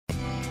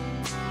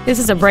This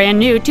is a brand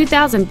new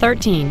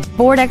 2013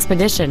 Ford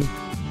Expedition.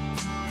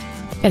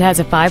 It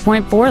has a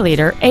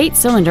 5.4-liter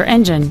 8-cylinder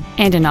engine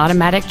and an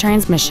automatic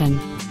transmission.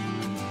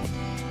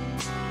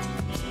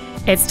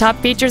 Its top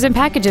features and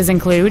packages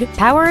include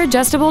power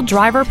adjustable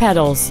driver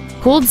pedals,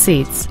 cooled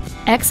seats,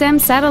 XM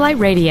satellite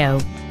radio,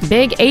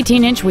 big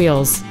 18-inch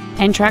wheels,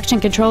 and traction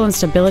control and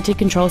stability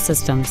control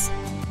systems.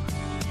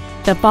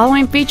 The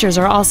following features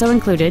are also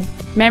included: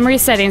 memory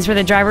settings for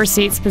the driver's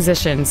seat's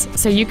positions,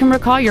 so you can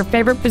recall your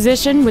favorite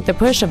position with the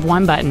push of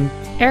one button,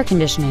 air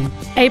conditioning,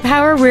 a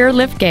power rear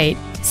liftgate,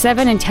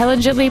 7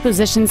 intelligently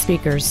positioned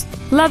speakers,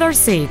 leather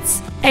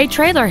seats, a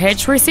trailer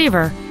hitch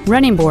receiver,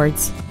 running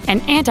boards, an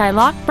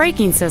anti-lock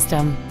braking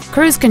system,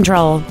 cruise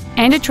control,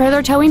 and a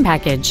trailer towing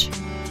package.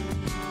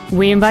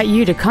 We invite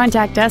you to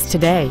contact us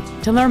today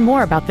to learn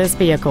more about this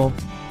vehicle.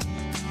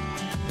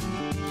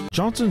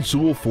 Johnson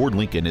Sewell Ford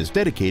Lincoln is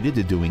dedicated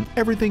to doing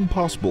everything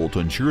possible to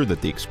ensure that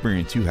the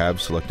experience you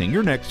have selecting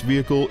your next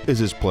vehicle is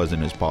as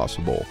pleasant as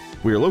possible.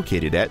 We are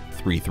located at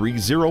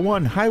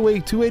 3301 Highway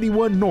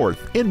 281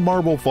 North in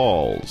Marble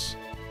Falls.